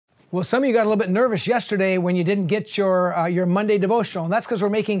Well, some of you got a little bit nervous yesterday when you didn't get your Monday devotional, and that's because we're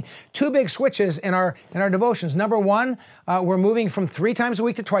making two big switches in our devotions. Number one, we're moving from 3 times a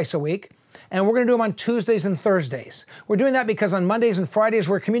week to twice a week, and we're going to do them on Tuesdays and Thursdays. We're doing that because on Mondays and Fridays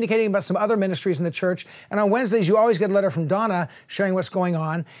we're communicating about some other ministries in the church, and on Wednesdays you always get a letter from Donna sharing what's going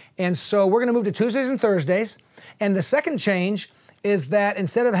on, and so we're going to move to Tuesdays and Thursdays. And the second change is that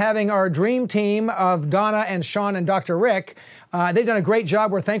instead of having our dream team of Donna and Sean and Dr. Rick, they've done a great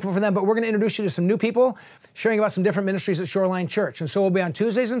job. We're thankful for them, but we're going to introduce you to some new people sharing about some different ministries at Shoreline Church. And so we'll be on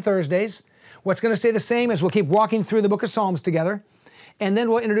Tuesdays and Thursdays. What's going to stay the same is we'll keep walking through the book of Psalms together, and then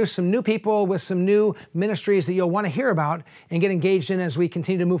we'll introduce some new people with some new ministries that you'll want to hear about and get engaged in as we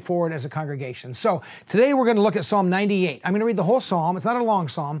continue to move forward as a congregation. So today we're going to look at Psalm 98. I'm going to read the whole psalm. It's not a long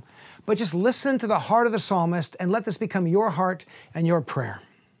psalm, but just listen to the heart of the psalmist and let this become your heart and your prayer.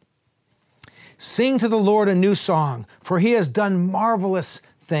 Sing to the Lord a new song, for he has done marvelous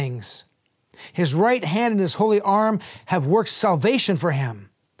things. His right hand and his holy arm have worked salvation for him.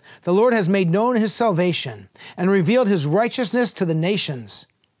 The Lord has made known his salvation and revealed his righteousness to the nations.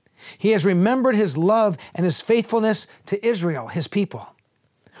 He has remembered his love and his faithfulness to Israel, his people.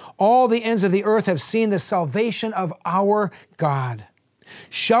 All the ends of the earth have seen the salvation of our God.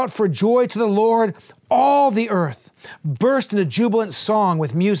 Shout for joy to the Lord, all the earth. Burst into jubilant song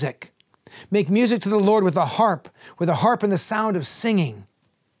with music. Make music to the Lord with a harp and the sound of singing.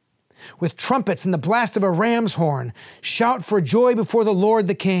 With trumpets and the blast of a ram's horn, shout for joy before the Lord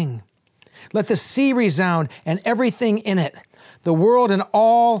the King. Let the sea resound and everything in it, the world and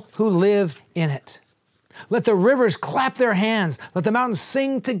all who live in it. Let the rivers clap their hands. Let the mountains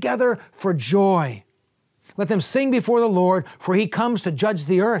sing together for joy. Let them sing before the Lord, for he comes to judge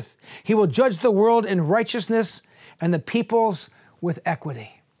the earth. He will judge the world in righteousness and the peoples with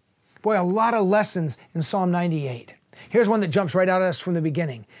equity. Boy, a lot of lessons in Psalm 98. Here's one that jumps right out at us from the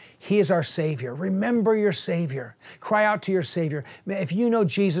beginning. He is our Savior. Remember your Savior. Cry out to your Savior. If you know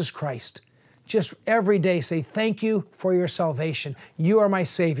Jesus Christ, just every day say, thank you for your salvation. You are my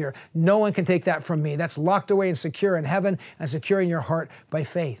Savior. No one can take that from me. That's locked away and secure in heaven and secure in your heart by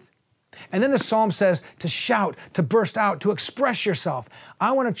faith. And then the psalm says to shout, to burst out, to express yourself.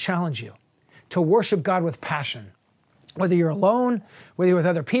 I want to challenge you to worship God with passion. Whether you're alone, whether you're with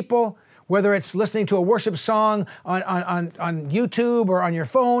other people, whether it's listening to a worship song on YouTube or on your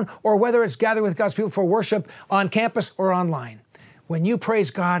phone, or whether it's gathering with God's people for worship on campus or online. When you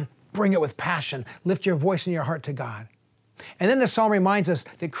praise God, bring it with passion. Lift your voice and your heart to God. And then the psalm reminds us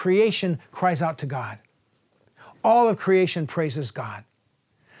that creation cries out to God. All of creation praises God.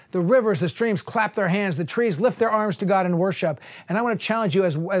 The rivers, the streams clap their hands. The trees lift their arms to God in worship. And I want to challenge you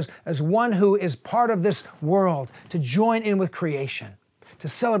as one who is part of this world to join in with creation, to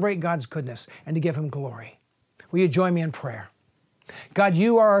celebrate God's goodness and to give him glory. Will you join me in prayer? God,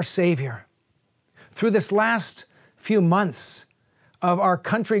 you are our Savior. Through this last few months of our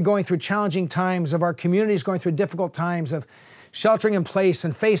country going through challenging times, of our communities going through difficult times, of sheltering in place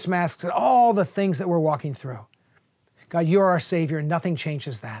and face masks and all the things that we're walking through. God, you are our Savior, and nothing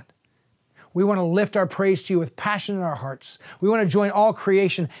changes that. We want to lift our praise to you with passion in our hearts. We want to join all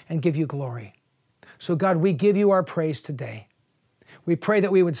creation and give you glory. So God, we give you our praise today. We pray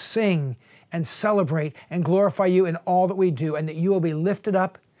that we would sing and celebrate and glorify you in all that we do, and that you will be lifted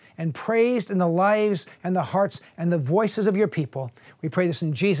up and praised in the lives and the hearts and the voices of your people. We pray this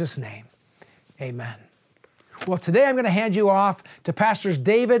in Jesus' name. Amen. Well, today I'm going to hand you off to Pastors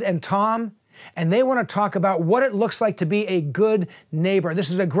David and Tom, and they want to talk about what it looks like to be a good neighbor. This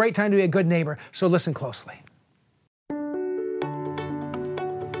is a great time to be a good neighbor, so listen closely.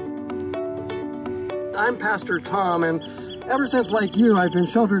 I'm Pastor Tom, and ever since, like you, I've been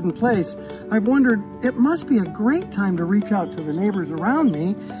sheltered in place, I've wondered, it must be a great time to reach out to the neighbors around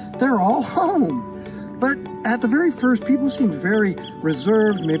me. They're all home. But at the very first, people seemed very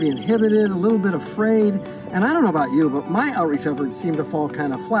reserved, maybe inhibited, a little bit afraid. And I don't know about you, but my outreach efforts seemed to fall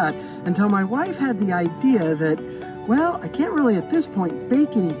kind of flat until my wife had the idea that, well, I can't really at this point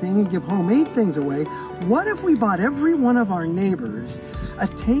bake anything and give homemade things away. What if we bought every one of our neighbors a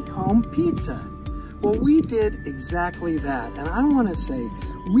take-home pizza? Well, we did exactly that. And I want to say,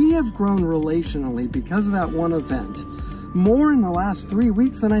 we have grown relationally because of that one event. More in the last 3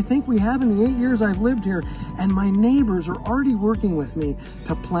 weeks than I think we have in the 8 years I've lived here. And my neighbors are already working with me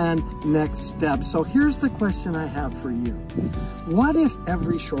to plan next steps. So here's the question I have for you. What if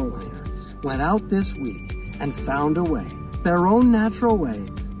every Shoreliner went out this week and found a way, their own natural way,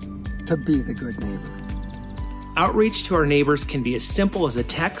 to be the good neighbor? Outreach to our neighbors can be as simple as a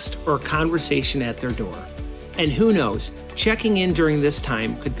text or a conversation at their door. And who knows, checking in during this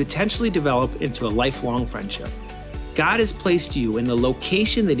time could potentially develop into a lifelong friendship. God has placed you in the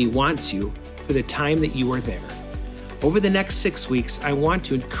location that He wants you for the time that you are there. Over the next 6 weeks, I want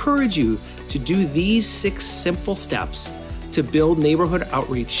to encourage you to do these 6 simple steps to build neighborhood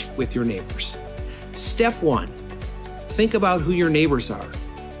outreach with your neighbors. Step 1, think about who your neighbors are.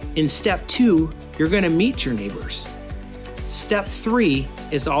 In step 2, you're going to meet your neighbors. Step 3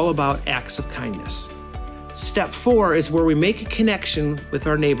 is all about acts of kindness. Step 4 is where we make a connection with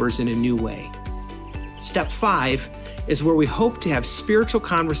our neighbors in a new way. Step 5 is where we hope to have spiritual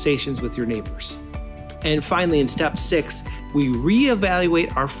conversations with your neighbors. And finally, in step 6, we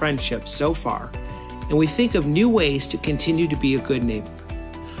reevaluate our friendship so far, and we think of new ways to continue to be a good neighbor.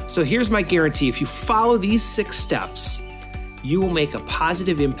 So here's my guarantee: if you follow these 6 steps, you will make a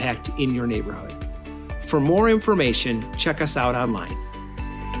positive impact in your neighborhood. For more information, check us out online.